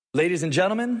Ladies and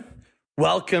gentlemen,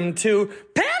 welcome to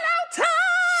Pillow Talk!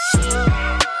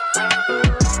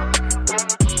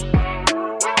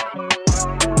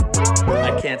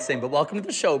 I can't sing, but welcome to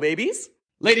the show, babies.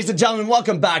 Ladies and gentlemen,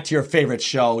 welcome back to your favorite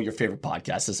show, your favorite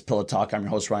podcast. This is Pillow Talk. I'm your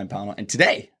host, Ryan Pownall. And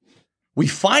today, we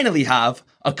finally have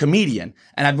a comedian.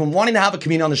 And I've been wanting to have a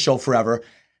comedian on the show forever.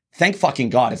 Thank fucking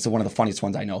God, it's one of the funniest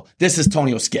ones I know. This is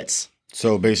Tonio Skits.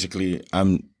 So basically,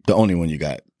 I'm the only one you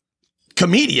got.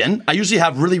 Comedian. I usually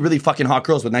have really, really fucking hot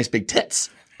girls with nice big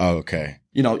tits. Oh, okay.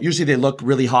 You know, usually they look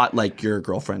really hot like your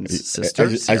girlfriend's sister, I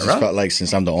just felt like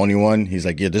since I'm the only one, he's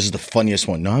like, yeah, this is the funniest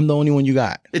one. No, I'm the only one you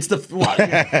got. It's the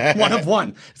one of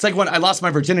one. It's like when I lost my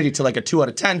virginity to like a 2 out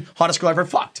of 10, hottest girl I ever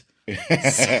fucked.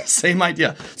 Same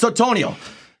idea. So, Tonio.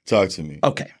 Talk to me.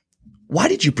 Okay. Why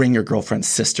did you bring your girlfriend's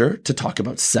sister to talk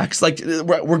about sex? Like,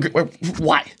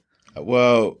 why?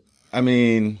 Well, I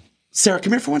mean... Sarah,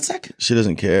 come here for 1 sec. She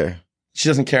doesn't care. She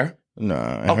doesn't care? No.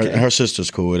 And Okay. her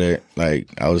sister's cool with it. Like,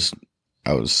 I was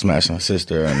smashing her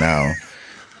sister, and now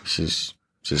she's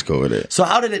cool with it. So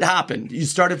how did it happen? You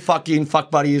started fucking fuck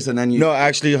buddies, and then you... No,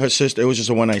 actually, her sister, it was just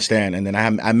a one-night stand, and then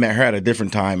I met her at a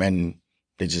different time, and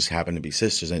they just happened to be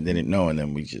sisters, and they didn't know, and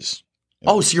then we just...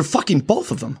 Oh, so you're fucking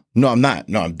both of them? No, I'm not.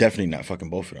 No, I'm definitely not fucking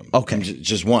both of them. Okay. I'm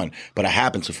just one. But I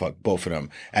happen to fuck both of them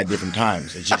at different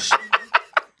times. It's just...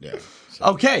 Yeah.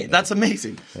 Okay, that's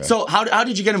amazing. Yeah. So how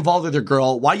did you get involved with your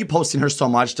girl? Why are you posting her so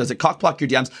much? Does it cockblock your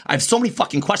DMs? I have so many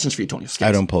fucking questions for you, Tonio Skits.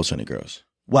 I don't post any girls.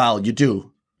 Well, you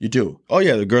do. You do. Oh,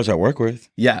 yeah, the girls I work with.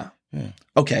 Yeah.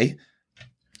 Okay.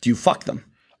 Do you fuck them?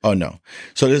 Oh, no.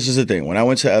 So this is the thing. When I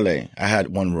went to LA, I had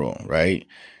one rule, right?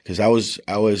 Because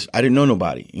I didn't know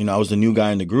nobody. You know, I was the new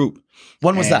guy in the group.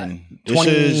 When was that?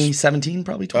 2017,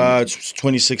 probably?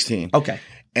 2016. Okay.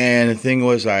 And the thing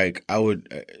was, like,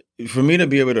 for me to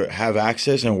be able to have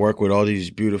access and work with all these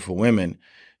beautiful women,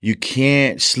 you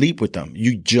can't sleep with them.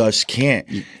 You just can't.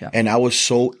 Yeah. And I was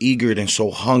so eager and so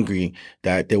hungry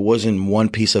that there wasn't one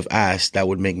piece of ass that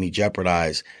would make me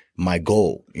jeopardize my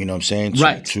goal. You know what I'm saying?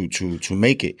 Right. To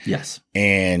make it. Yes.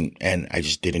 And I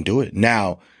just didn't do it.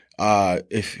 Now,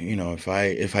 if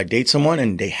I date someone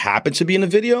and they happen to be in the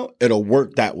video, it'll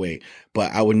work that way.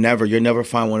 But you'll never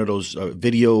find one of those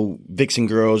video vixen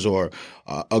girls or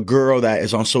a girl that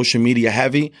is on social media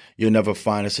heavy. You'll never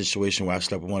find a situation where I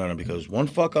slept with one of them because one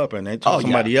fuck up and they talk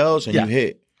somebody else and you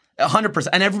hit. 100%.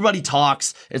 And everybody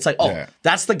talks. It's like,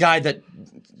 that's the guy that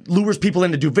lures people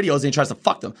in to do videos and he tries to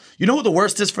fuck them. You know what the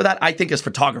worst is for that? I think is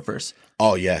photographers.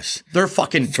 Oh, yes. They're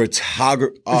fucking...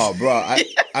 Oh, bro.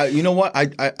 You know what?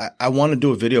 I want to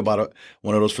do a video about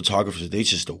one of those photographers. They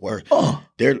just the worst. Oh.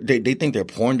 They think they're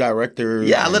porn directors.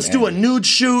 Yeah, let's do a nude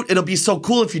shoot. It'll be so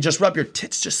cool if you just rub your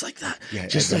tits just like that. Yeah,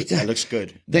 just like that. That looks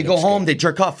good. They go home, they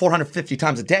jerk off 450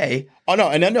 times a day. Oh, no.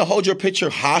 And then they'll hold your picture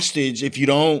hostage if you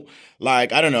don't,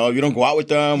 like, I don't know, if you don't go out with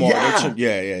them. Or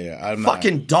yeah.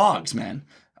 Fucking dogs, man.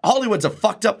 Hollywood's a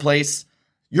fucked up place.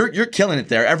 You're killing it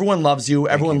there. Everyone loves you.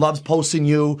 Everyone loves posting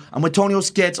you. I'm with Tonio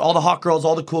Skits, all the hot girls,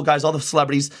 all the cool guys, all the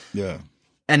celebrities. Yeah.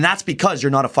 And that's because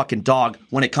you're not a fucking dog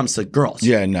when it comes to girls.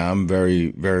 Yeah, no, I'm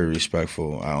very, very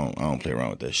respectful. I don't play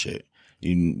around with that shit.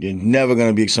 You're never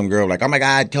gonna be some girl like, oh my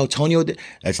God, tell Tonio that.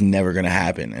 That's never gonna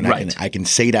happen. And I can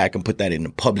say that. I can put that in the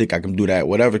public. I can do that,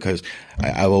 whatever, because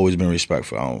I've always been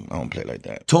respectful. I don't play like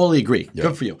that. Totally agree. Yeah.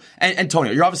 Good for you. And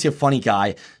Tonio, you're obviously a funny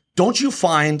guy. Don't you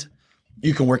find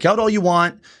you can work out all you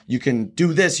want, you can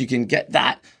do this, you can get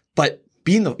that, but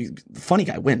being the funny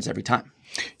guy wins every time.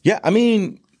 Yeah, I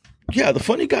mean, the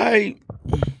funny guy.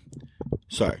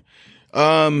 Sorry.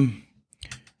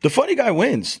 The funny guy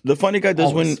wins. The funny guy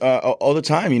does win all the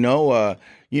time.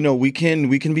 We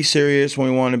can be serious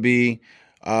when we want to be.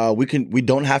 We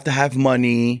don't have to have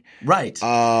money. Right.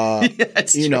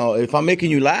 It's true. If I'm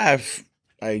making you laugh,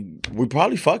 we're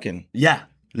probably fucking. Yeah.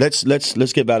 Let's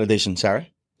get validation, Sarah.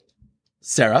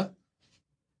 Sarah?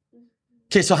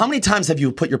 Okay, so how many times have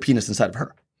you put your penis inside of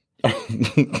her?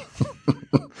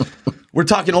 We're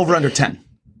talking over under 10.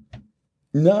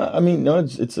 No, I mean, no,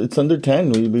 it's under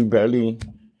 10.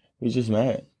 We just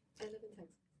met.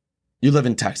 You live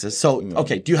in Texas. So,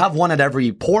 okay, do you have one at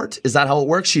every port? Is that how it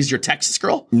works? She's your Texas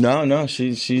girl? No,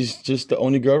 she's just the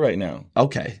only girl right now.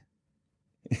 Okay.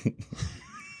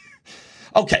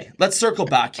 Okay, let's circle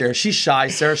back here. She's shy.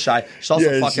 Sarah's shy. She's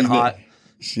also fucking hot.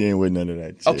 She ain't with none of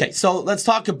that shit. Okay, so let's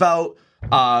talk about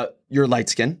your light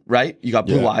skin, right? You got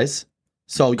blue eyes.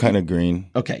 So kind of green.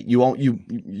 Okay, you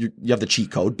have the cheat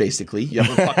code basically. You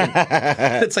have a fucking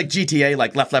it's like GTA,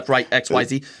 like left, right,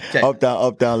 XYZ. Okay. Up,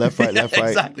 down, left, right, left, right.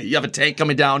 Exactly. You have a tank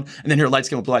coming down, and then your light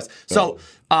skin with blue eyes. So,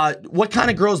 what kind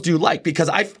of girls do you like? Because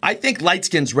I think light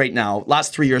skins right now,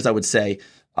 last 3 years, I would say,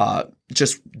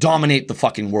 just dominate the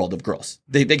fucking world of girls.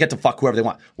 They get to fuck whoever they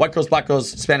want. White girls, black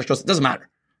girls, Spanish girls, it doesn't matter.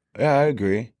 Yeah, I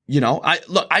agree. You know,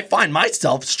 I find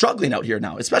myself struggling out here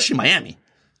now, especially Miami.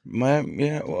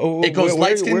 It goes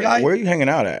light-skinned guy. Where are you hanging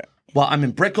out at? Well, I'm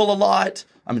in Brickell a lot.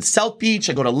 I'm in South Beach.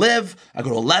 I go to Live. I go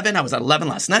to 11. I was at 11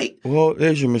 last night. Well,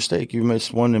 there's your mistake. You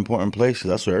missed one important place because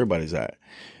that's where everybody's at.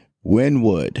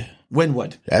 Wynwood.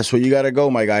 That's where you got to go,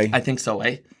 my guy. I think so,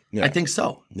 eh? Yeah. I think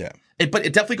so. Yeah. But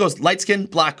it definitely goes light skin,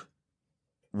 black,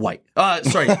 white.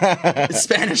 Sorry.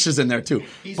 Spanish is in there too.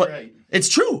 He's but right. It's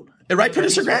true. Right,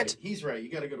 Producer Grant? Right. He's right. You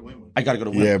got to go to Wynwood. I got to go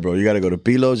to Wynwood. Yeah, bro. You got to go to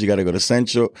Pilos. You got to go to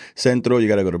Centro. You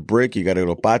got to go to Brick. You got to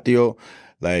go to Patio.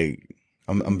 Like,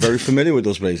 I'm very familiar with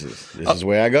those places. This is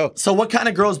where I go. So what kind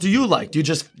of girls do you like? Do you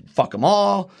just fuck them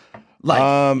all?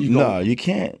 Like, no, you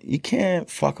can't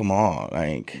fuck them all.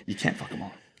 Like, you can't fuck them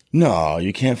all. No,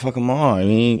 you can't fuck them all. I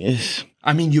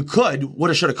mean, you could,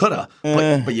 woulda, shoulda, coulda,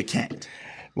 but you can't.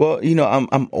 Well, you know,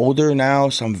 I'm older now,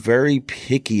 so I'm very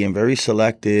picky and very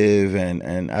selective,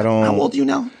 and I don't. How old are you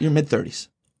now? You're mid-30s.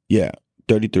 Yeah,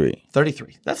 33.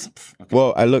 33. That's okay.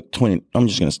 Well, I look 20. I'm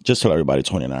just gonna tell everybody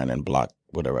 29 and block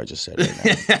whatever I just said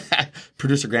right now.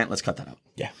 Producer Grant, let's cut that out.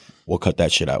 Yeah, we'll cut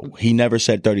that shit out. He never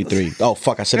said 33. Oh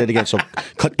fuck, I said it again. So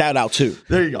cut that out too.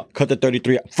 There you go. Cut the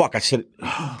 33. Fuck, I said it.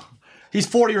 He's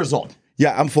 40 years old.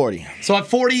 Yeah, I'm 40. So at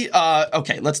 40,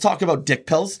 okay, let's talk about dick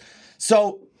pills.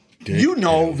 So you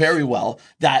know very well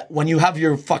that when you have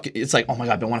your it's like, oh my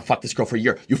God, I want to fuck this girl for a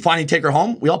year. You finally take her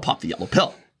home, we all pop the yellow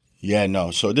pill. Yeah,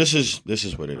 no. So this is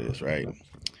what it is, right?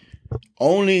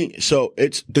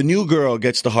 It's the new girl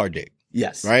gets the hard dick.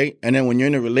 Yes. Right? And then when you're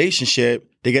in a relationship,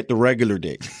 they get the regular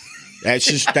dick. That's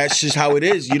just how it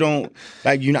is. You don't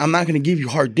I'm not gonna give you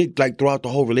hard dick like throughout the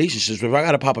whole relationship. If I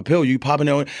gotta pop a pill, you popping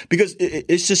it because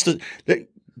it's just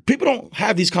people don't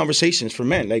have these conversations for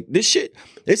men. Like this shit,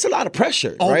 it's a lot of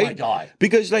pressure. Oh right? My God.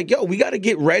 Because we gotta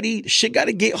get ready. Shit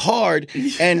gotta get hard.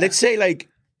 Yeah. And let's say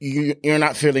you're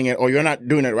not feeling it or you're not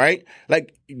doing it right.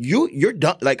 Like you're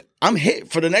done. Like I'm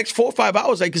hit for the next 4 or 5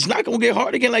 hours. Like it's not gonna get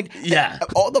hard again. Like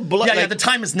all the blood. Yeah, the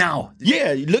time is now.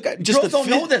 Yeah, you look at just girls don't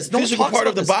know this. No physical part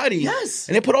of the body. Yes,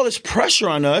 and they put all this pressure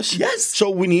on us. Yes,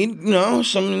 so we need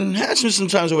some enhancements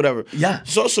sometimes or whatever. Yeah,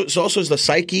 it's also the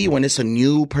psyche when it's a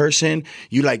new person.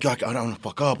 You like I don't want to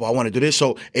fuck up. Or I want to do this.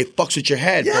 So it fucks with your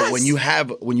head. Yes. But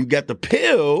when you get the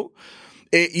pill,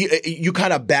 you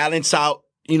kind of balance out.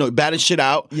 Balance shit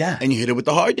out. Yeah. And you hit it with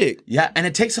the hard dick. Yeah. And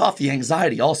it takes off the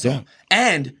anxiety also. Yeah.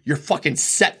 And you're fucking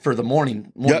set for the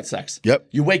morning sex. Yep.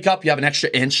 You wake up, you have an extra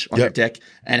inch on your dick,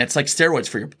 and it's like steroids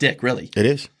for your dick, really. It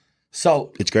is.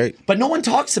 So it's great. But no one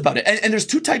talks about it. And there's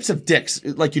two types of dicks,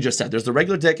 like you just said. There's the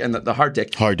regular dick and the hard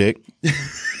dick. Hard dick.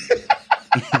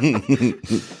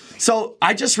 So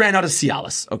I just ran out of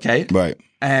Cialis, okay? Right.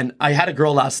 And I had a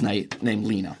girl last night named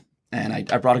Lena. And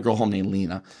I brought a girl home named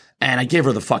Lena. And I gave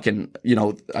her the fucking,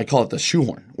 I call it the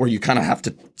shoehorn, where you kind of have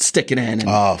to stick it in. And,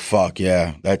 oh, fuck,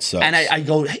 yeah. That sucks. And I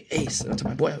go, hey, to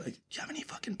my boy, I'm like, do you have any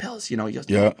fucking pills? He goes,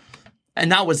 no. Yeah.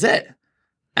 And that was it.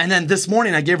 And then this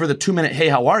morning, I gave her the 2-minute, hey,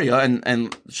 how are you? And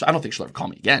I don't think she'll ever call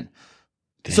me again.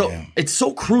 Damn. So it's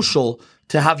so crucial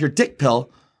to have your dick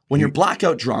pill when you're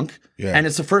blackout drunk, and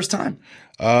it's the first time.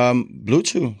 Blue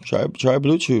Chew. Try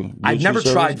Blue Chew. I've never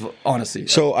tried, honestly.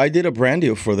 So I did a brand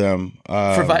deal for them. For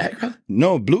Viagra?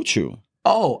 No, Blue Chew.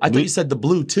 Oh, I thought you said the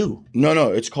Blue too.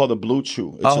 No, it's called a Blue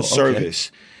Chew. It's a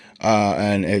service.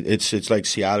 And it's like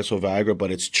Cialis or Viagra,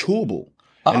 but it's chewable.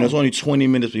 And it was only 20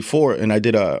 minutes before, and I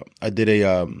did a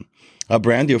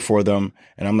brand deal for them,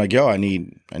 and I'm like, yo, I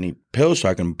need pills so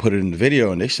I can put it in the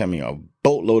video, and they sent me a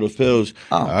boatload of pills.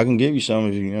 I can give you some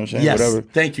if you know what I'm saying. Yes. Whatever.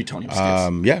 Thank you, Tony.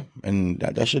 Yeah, and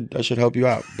that should help you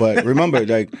out. But remember,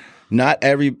 like, not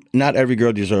every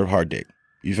girl deserves hard dick.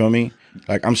 You feel me?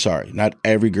 Like, I'm sorry, not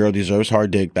every girl deserves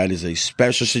hard dick. That is a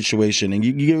special situation, and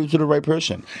you give it to the right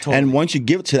person. Totally. And once you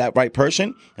give it to that right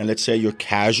person, and let's say you're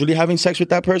casually having sex with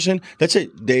that person, that's it.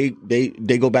 They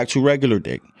go back to regular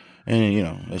dick,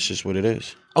 and that's just what it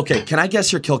is. Okay, can I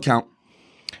guess your kill count?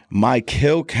 My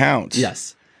kill count?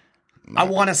 Yes. I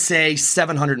want to say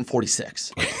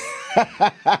 746.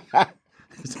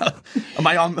 Am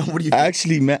I on? What do you think?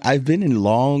 Actually, man, I've been in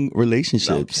long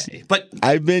relationships. Okay, but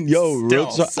I've been,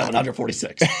 still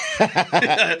 746.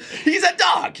 He's a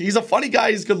dog. He's a funny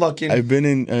guy. He's good looking. I've been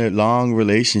in long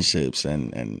relationships,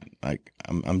 and like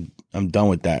I'm done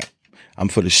with that. I'm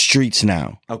for the streets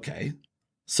now. Okay,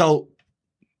 so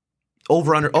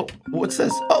over under. Oh, what's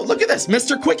this? Oh, look at this,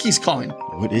 Mr. Quickie's calling.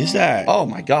 What is that? Oh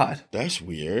my God, that's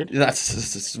weird.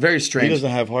 That's very strange. He doesn't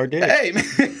have hard dick. Hey.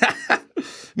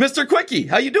 Mr. Quickie,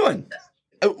 how you doing?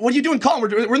 What are you doing calling?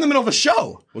 We're in the middle of a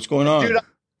show. What's going on? Dude,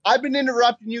 I've been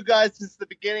interrupting you guys since the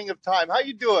beginning of time. How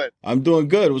you doing? I'm doing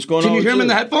good. What's going on? Can you with hear him in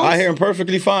the headphones? I hear him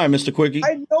perfectly fine, Mr. Quickie.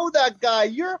 I know that guy.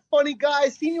 You're a funny guy.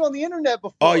 I've seen you on the internet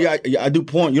before. Oh yeah, I do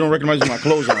porn. You don't recognize my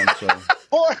clothes on, so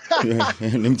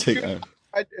let me take.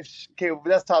 Okay,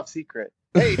 that's top secret.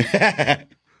 Hey,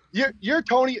 you're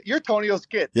Tony. You're Tony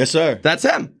O'Skit. Yes, sir. That's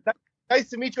him. Nice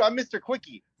to meet you. I'm Mr.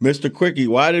 Quickie. Mr. Quickie.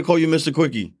 Why did they call you Mr.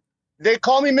 Quickie? They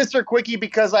call me Mr. Quickie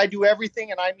because I do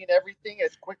everything, and I mean everything,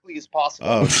 as quickly as possible.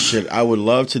 Oh shit! I would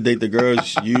love to date the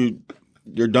girls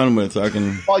you're done with. I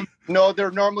can. Well, no, they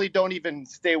normally don't even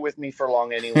stay with me for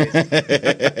long, anyways.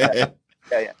 Yeah.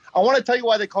 I want to tell you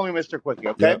why they call me Mr. Quickie.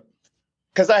 Okay,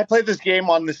 because I play this game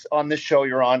on this show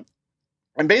you're on,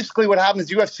 and basically what happens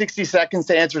is you have 60 seconds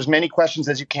to answer as many questions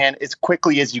as you can, as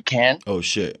quickly as you can. Oh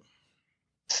shit!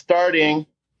 Starting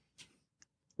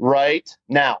right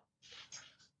now.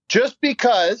 Just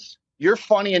because you're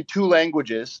funny in 2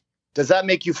 languages, does that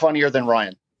make you funnier than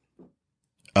Ryan?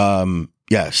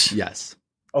 Yes. Yes.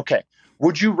 Okay.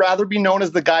 Would you rather be known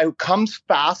as the guy who comes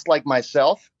fast like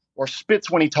myself or spits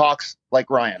when he talks like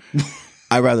Ryan?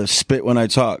 I'd rather spit when I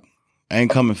talk. I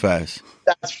ain't coming fast.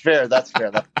 That's fair.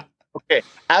 Okay.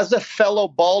 As a fellow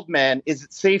bald man, is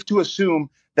it safe to assume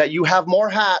that you have more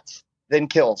hats than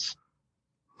kills?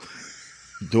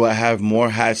 Do I have more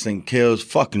hats than kills?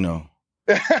 Fuck no.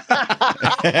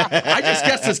 I just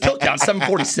guessed his kill count,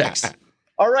 746.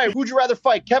 All right. Who'd you rather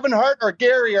fight, Kevin Hart or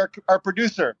Gary, our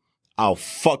producer? I'll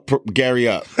fuck Gary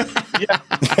up.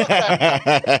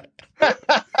 Yeah.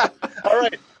 All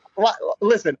right.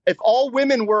 Listen, if all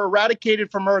women were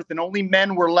eradicated from Earth and only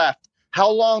men were left, how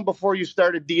long before you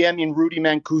started DMing Rudy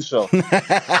Mancuso?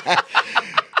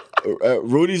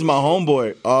 Rudy's my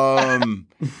homeboy.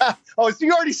 Oh, so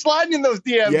you already sliding in those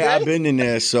DMs? Yeah, eh? I've been in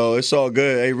there, so it's all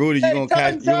good. Hey, Rudy, you gonna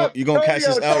catch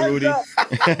this L, Rudy?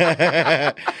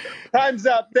 Time's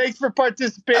up. Thanks for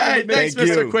participating. Hey, thanks, Thank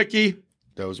Mr. you. Quickie.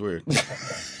 That was weird.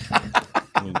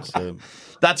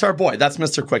 That's our boy. That's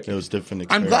Mr. Quickie. It was different.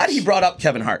 I'm glad he brought up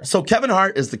Kevin Hart. So Kevin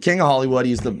Hart is the king of Hollywood.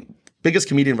 He's the biggest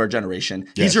comedian of our generation.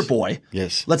 Yes. He's your boy.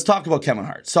 Yes. Let's talk about Kevin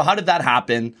Hart. So how did that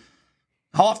happen?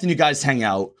 How often you guys hang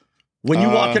out? When you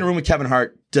walk in a room with Kevin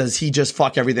Hart, does he just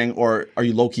fuck everything, or are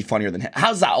you low-key funnier than him?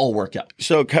 How's that all work out?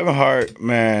 So Kevin Hart,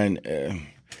 man,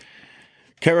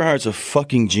 Kevin Hart's a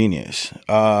fucking genius.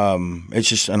 It's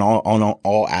just on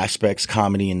all aspects,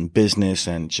 comedy and business,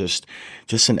 and just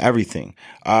in everything.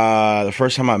 The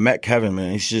first time I met Kevin,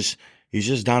 man, he's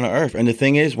just down to earth. And the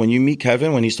thing is, when you meet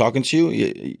Kevin, when he's talking to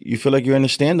you, you feel like you're in a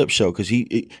stand-up show because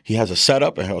he has a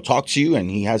setup and he'll talk to you,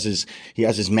 and he has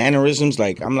his mannerisms.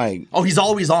 Like, I'm like, Oh, he's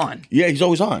always on. yeah, he's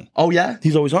always on. Oh, yeah?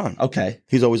 He's always on. Okay.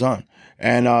 He's always on.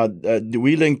 And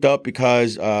we linked up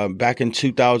because back in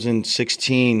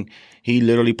 2016, he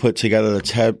literally put together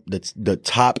the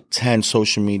top 10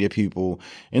 social media people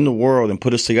in the world and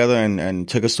put us together and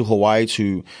took us to Hawaii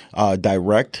to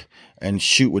direct and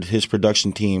shoot with his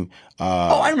production team.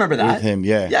 I remember that. With him,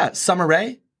 yeah. Yeah, Summer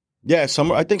Rae. Yeah,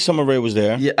 I think Summer Rae was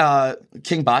there. Yeah,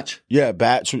 King Botch. Yeah,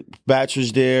 Batch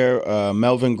was there.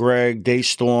 Melvin Gregg,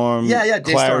 Daystorm. Yeah,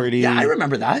 Clarity. Yeah, I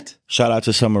remember that. Shout out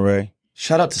to Summer Rae.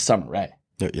 Shout out to Summer Rae.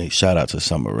 Yeah, shout out to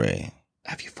Summer Rae.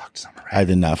 Have you fucked Summer Rae? I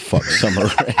did not fuck Summer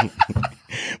Rae.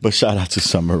 But shout out to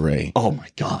Summer Rae. Oh my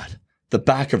God. The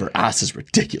back of her ass is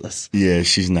ridiculous. Yeah,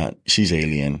 she's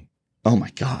alien. Oh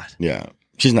my God. Yeah.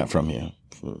 She's not from here.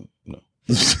 No.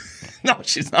 No,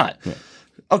 she's not. Yeah.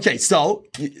 Okay, so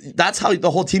that's how the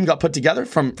whole team got put together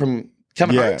from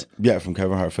Kevin Hart? Yeah, from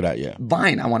Kevin Hart for that, yeah.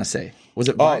 Vine, I want to say. Was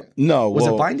it Vine? No. Was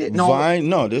it Vine? No. Vine?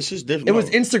 No, this is different. It was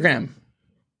Instagram.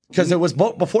 Because it was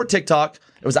before TikTok.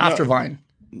 It was after Vine.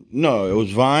 No, it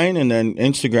was Vine and then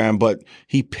Instagram, but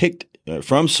he picked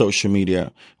from social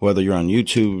media, whether you're on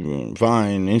YouTube,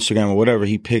 Vine, Instagram, or whatever,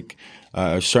 he picked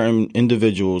certain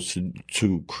individuals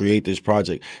to create this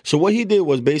project. So what he did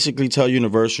was basically tell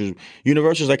Universal's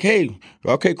like, hey,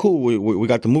 okay, cool. We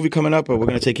got the movie coming up, but we're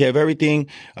going to take care of everything.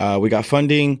 We got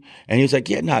funding. And he was like,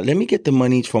 yeah, let me get the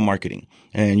money for marketing.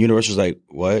 And Universal's like,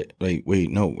 what? Like, wait,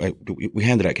 no, we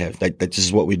handle that, Kev. That this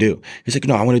is what we do. He's like,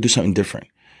 no, I want to do something different.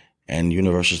 And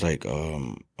Universal's like,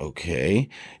 okay.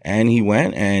 And he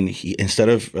went and instead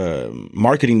of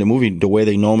marketing the movie the way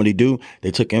they normally do,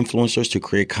 they took influencers to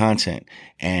create content.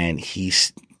 And he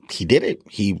did it.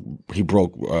 He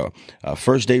broke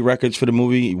first day records for the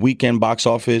movie, weekend box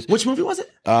office. Which movie was it?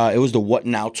 It was the What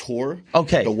Now Tour.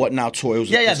 Okay. The What Now Tour. It was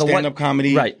the stand-up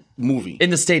comedy movie. In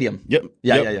the stadium. Yep.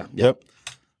 Yeah.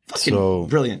 Fucking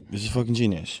brilliant. This is fucking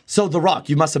genius. So The Rock,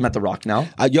 you must have met The Rock now.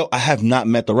 I have not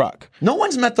met The Rock. No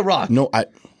one's met The Rock. No,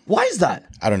 Why is that?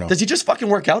 I don't know. Does he just fucking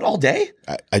work out all day?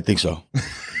 I think so.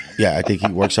 Yeah, I think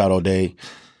he works out all day.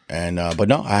 And but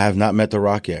no, I have not met The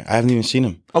Rock yet. I haven't even seen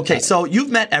him. Okay, so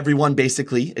you've met everyone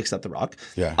basically except The Rock.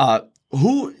 Yeah.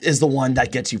 Who is the one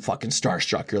that gets you fucking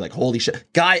starstruck? You're like, holy shit.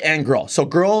 Guy and girl. So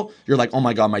girl, you're like, oh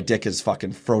my God, my dick is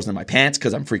fucking frozen in my pants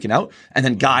because I'm freaking out. And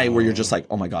then guy, where you're just like,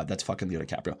 oh my God, that's fucking Leo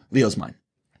DiCaprio. Leo's mine.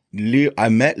 Leo, I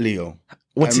met Leo.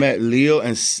 Met Leo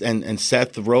and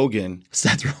Seth Rogen.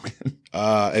 Seth Rogen.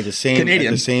 At the same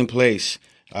Canadian. At the same place.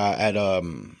 At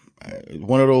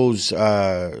one of those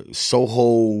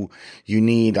Soho, you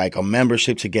need like a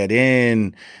membership to get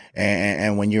in,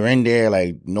 and when you're in there,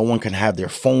 like no one can have their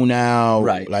phone out,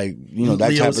 right? Like that Leo's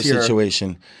type of here.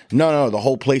 situation. No, the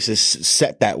whole place is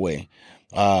set that way,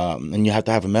 and you have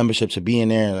to have a membership to be in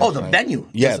there. Oh, the venue.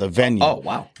 Yeah, the venue. Oh,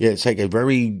 wow. Yeah, it's like a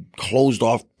very closed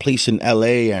off place in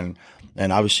LA, and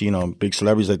obviously big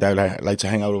celebrities like that like to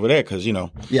hang out over there because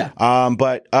Yeah.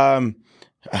 But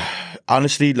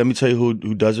honestly, let me tell you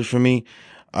who does it for me.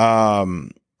 What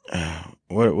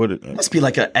Must be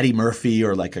like a Eddie Murphy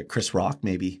or like a Chris Rock,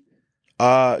 maybe.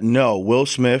 No, Will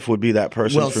Smith would be that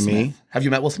person Will for Smith. me. Have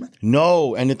you met Will Smith?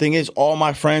 No, and the thing is, all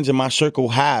my friends in my circle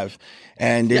have,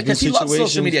 and there's been Because he situations.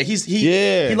 loves social media.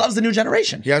 He loves the new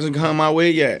generation. He hasn't come my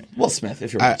way yet. Will Smith,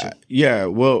 if you're watching. Yeah,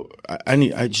 well,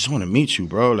 I just want to meet you,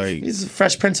 bro. Like He's the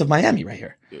Fresh Prince of Miami right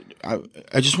here.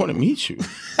 I just want to meet you.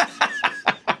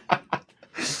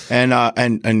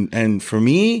 And for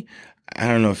me, I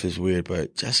don't know if it's weird,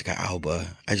 but Jessica Alba,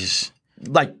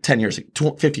 Like 10 years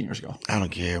ago, 15 years ago. I don't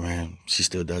care, man. She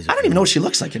still does it. I don't even know what she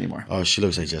looks like anymore. Oh, she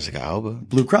looks like Jessica Alba.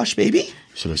 Blue Crush, baby.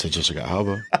 She looks like Jessica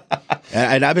Alba.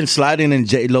 and I've been sliding in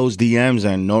J-Lo's DMs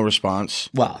and no response.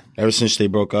 Wow. Ever since they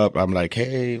broke up, I'm like,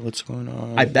 hey, what's going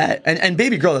on? I bet. And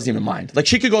baby girl doesn't even mind. Like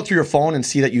she could go through your phone and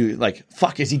see that you like,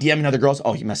 fuck, is he DMing other girls?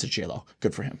 Oh, he messaged J-Lo.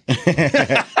 Good for him.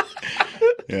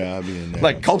 Yeah, I'll be in there.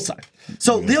 Like cosign.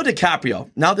 So Leo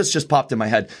DiCaprio, now this just popped in my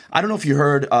head. I don't know if you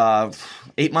heard 9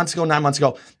 months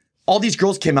ago, all these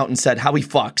girls came out and said how he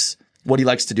fucks, what he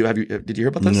likes to do. Did you hear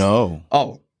about this? No.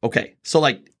 Oh, okay. So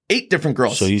like 8 different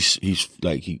girls. So he's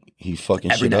like he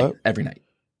fucking every shit night. up? Every night.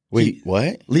 Wait,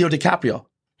 what? Leo DiCaprio.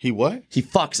 He what? He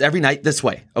fucks every night this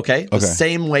way, okay? The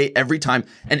same way every time.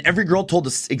 And every girl told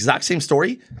the exact same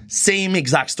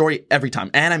exact story every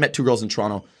time. And I met 2 girls in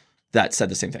Toronto that said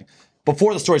the same thing.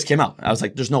 Before the stories came out, I was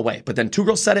like, there's no way. But then 2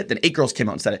 girls said it, then 8 girls came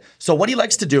out and said it. So what he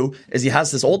likes to do is he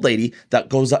has this old lady that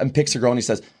goes up and picks a girl and he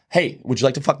says, hey, would you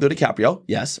like to fuck Leo DiCaprio?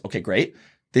 Yes. Okay, great.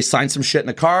 They sign some shit in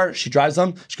the car. She drives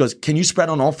them. She goes, can you spread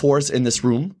on all 4s in this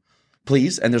room,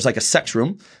 please? And there's like a sex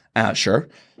room. Sure.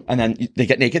 And then they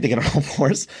get naked. They get on all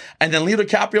 4s. And then Leo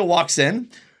DiCaprio walks in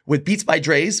with Beats by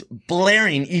Dre's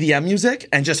blaring EDM music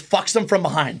and just fucks them from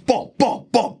behind. Boom, boom,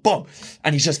 boom, boom.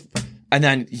 And he's just... And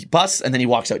then he busts, and then he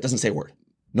walks out. Doesn't say a word.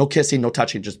 No kissing, no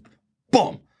touching, just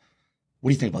boom. What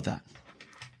do you think about that?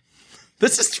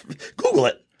 This is, Google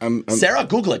it. Sarah,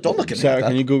 Google it. Don't look at me. Sarah,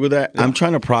 can you Google that? Yeah. I'm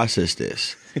trying to process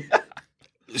this.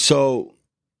 So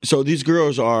these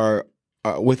girls are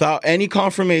without any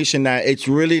confirmation that it's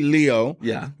really Leo.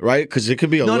 Yeah. Right? Because it could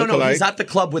be a lookalike. No. He's at the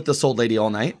club with this old lady all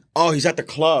night. Oh, he's at the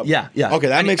club. Yeah. Okay,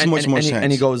 that makes much more sense.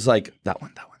 And he goes like, that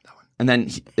one. And then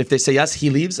if they say yes, he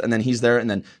leaves, and then he's there, and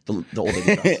then the old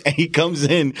lady goes. And he comes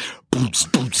in, boots,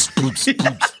 boots, boots,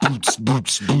 boots, boots,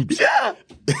 boots, boots. Yeah.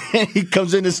 And he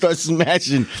comes in and starts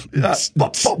smashing. Yeah.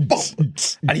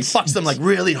 And he fucks them like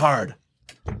really hard.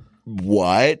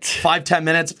 What? 5-10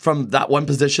 minutes from that one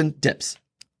position, dips.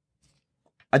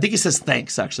 I think he says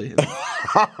thanks, actually.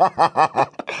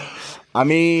 I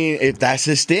mean, if that's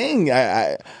his thing,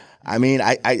 I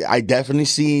definitely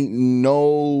see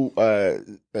no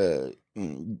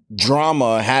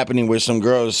drama happening with some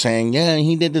girls saying, yeah,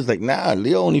 he did this. Like, nah,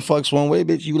 Leo only fucks one way,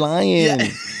 bitch. You lying. Yeah,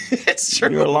 it's true.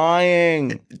 You're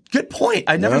lying. Good point.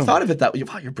 I never thought of it that way.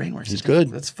 Wow, your brain works. He's good.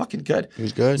 That's fucking good.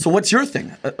 He's good. So what's your thing?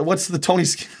 What's the Tonio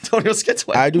Skits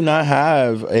way? I do not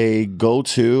have a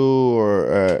go-to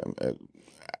or...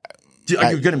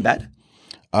 are you good in bed?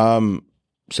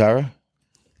 Sarah?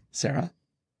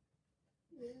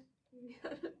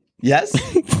 Yes?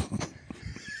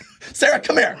 Sarah,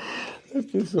 come here.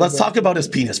 Let's talk about his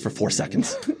penis for 4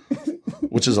 seconds,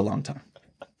 which is a long time.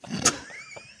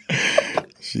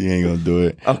 She ain't gonna do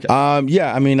it. Okay.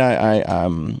 Yeah, I mean,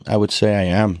 I would say I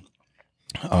am.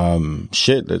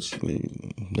 Shit,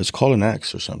 let's call an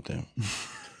ex or something.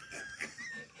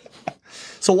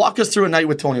 So walk us through a night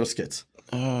with Tonio Skits.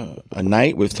 A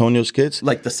night with Tonio Skits?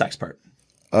 Like the sex part.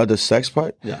 The sex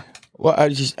part? Yeah. Well, I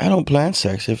don't plan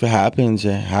sex. If it happens,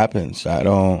 it happens. I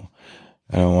don't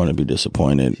want to be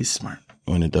disappointed. He's smart.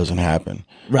 When it doesn't happen.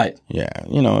 Right. Yeah.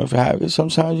 If it happens,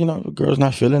 sometimes, if a girl's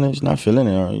not feeling it, it's not feeling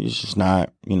it, or it's just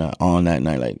not, on that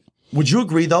night. Like, would you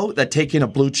agree, though, that taking a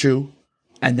Blue Chew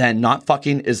and then not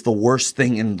fucking is the worst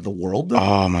thing in the world?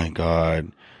 Oh my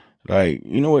God. Like,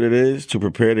 you know what it is to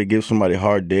prepare to give somebody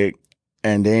hard dick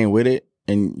and they ain't with it,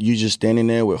 and you just standing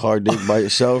there with hard dick by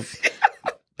yourself,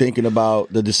 thinking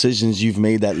about the decisions you've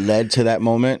made that led to that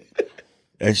moment.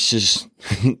 It's just,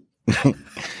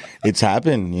 it's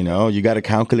happened, you know. You got to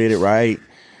calculate it right,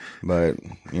 but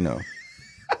you know,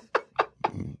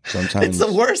 sometimes It's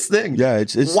the worst thing. Yeah,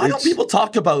 it's Why don't people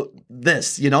talk about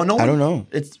this? You know, no one, I don't know.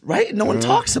 It's right. No one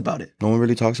talks about it. No one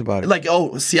really talks about it. Like,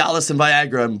 oh, Cialis and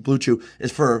Viagra and Blue Chew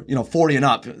is for 40 and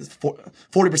up.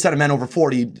 40% of men over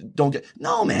 40 don't get.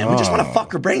 No, man, we just want to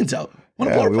fuck her brains out.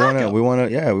 Want to blow her back out. We want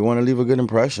to leave a good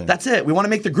impression. That's it. We want to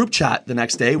make the group chat the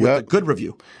next day with a good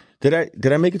review. Did I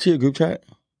make it to your group chat?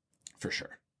 For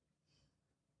sure.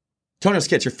 Tonio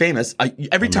Skits, you're famous.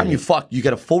 Every time you fuck, you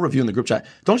get a full review in the group chat.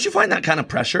 Don't you find that kind of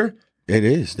pressure? It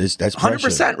is. That's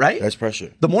 100%, right? That's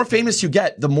pressure. The more famous you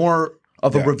get, the more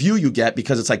of a review you get,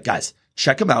 because it's like, guys,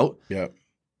 check him out. Yeah.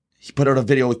 He put out a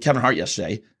video with Kevin Hart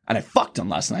yesterday, and I fucked him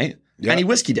last night, and he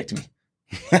whiskey dicked me.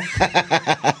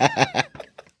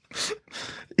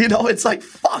 It's like,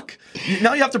 fuck.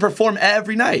 Now you have to perform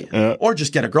every night, or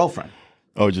just get a girlfriend.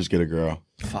 Oh, just get a girl.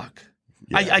 Fuck.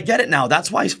 Yeah. I get it now. That's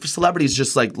why celebrities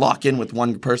just like lock in with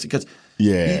one person, because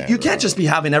you can't just be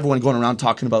having everyone going around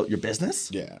talking about your business.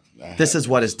 Yeah. This is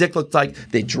what his dick looked like.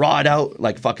 They draw it out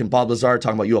like fucking Bob Lazar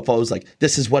talking about UFOs. Like,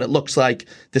 this is what it looks like.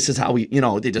 This is how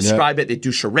they describe it. They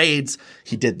do charades.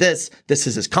 He did this. This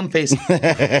is his cum face.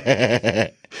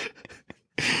 Like,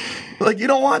 you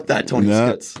don't want that, Tony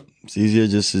Skits. It's easier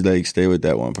just to like stay with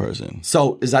that one person.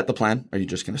 So is that the plan? Are you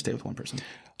just going to stay with one person?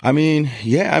 I mean,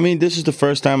 yeah. I mean, this is the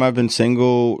first time I've been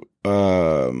single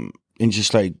and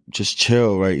just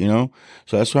chill, right? You know?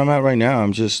 So that's where I'm at right now.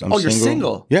 I'm single. You're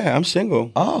single? Yeah, I'm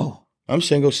single. Oh. I'm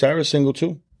single. Sarah's single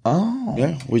too. Oh.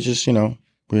 Yeah, we just, we're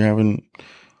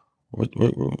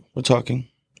talking.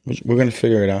 We're going to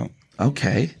figure it out.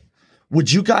 Okay.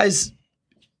 Would you guys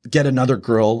get another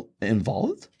girl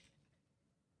involved?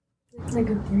 Like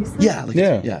a threesome? Yeah.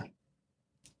 Yeah.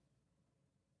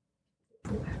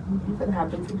 If it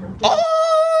happens, it happens.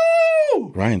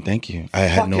 Oh! Ryan, thank you. I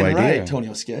had no idea. Right,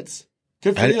 Tonio Skits.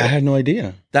 Good for you. I had no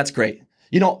idea. That's great.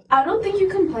 I don't think you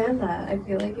can plan that. I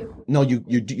feel like No, you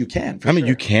can. I mean,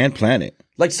 you can plan it.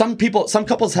 Like some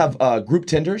couples have group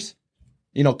Tinders,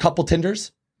 couple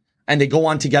Tinders, and they go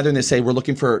on together and they say, we're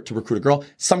looking to recruit a girl.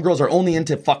 Some girls are only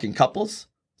into fucking couples.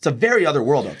 It's a very other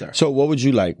world out there. So what would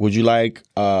you like? Would you like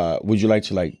to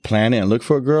like plan it and look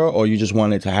for a girl, or you just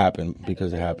want it to happen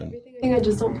because it happened? I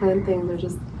just don't plan things. I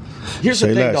just... Here's the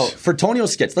thing, though. For Tonio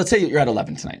Skits, let's say you're at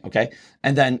 11 tonight, okay?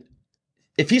 And then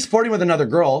if he's flirting with another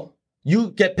girl, you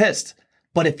get pissed.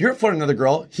 But if you're flirting with another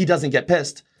girl, he doesn't get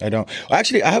pissed. I don't.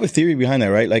 Actually, I have a theory behind that,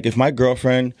 right? Like if my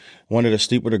girlfriend wanted to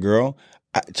sleep with a girl,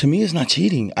 to me, it's not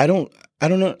cheating. I don't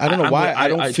know why I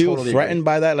don't feel totally threatened agree.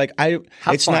 by that. Like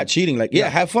it's fun. not cheating. Like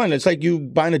have fun. It's like you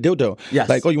buying a dildo. Yes.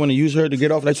 Like, oh, you want to use her to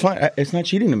get off? That's fine. It's not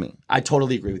cheating to me. I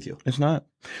totally agree with you. It's not.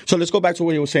 So let's go back to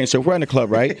what you were saying. So if we're in a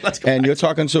club, right? And you're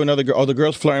talking to another girl, or the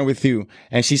girl's flirting with you,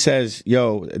 and she says,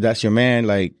 "Yo, that's your man.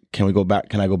 Like, can we go back?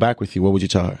 Can I go back with you?" What would you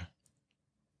tell her?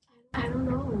 I don't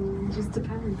know. It just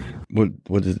depends.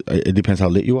 It depends how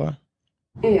lit you are.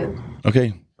 Yeah.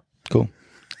 Okay. Cool.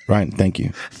 Ryan, thank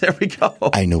you. There we go.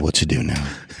 I know what to do now.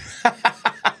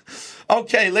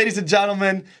 Okay, ladies and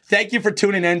gentlemen, thank you for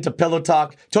tuning in to Pillow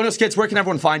Talk. Tonio Skits, where can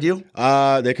everyone find you?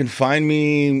 They can find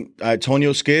me at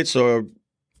Tonio Skits, or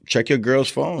check your girl's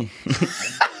phone.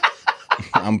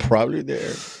 I'm probably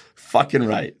there. Fucking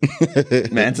right.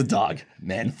 Man's a dog.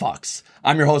 Man fucks.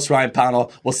 I'm your host, Ryan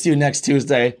Pownell. We'll see you next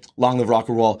Tuesday. Long live rock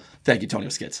and roll. Thank you, Tonio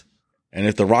Skits. And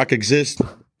if The Rock exists,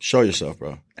 show yourself,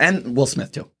 bro. And Will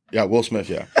Smith, too. Yeah, Will Smith,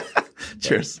 yeah.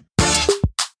 Cheers.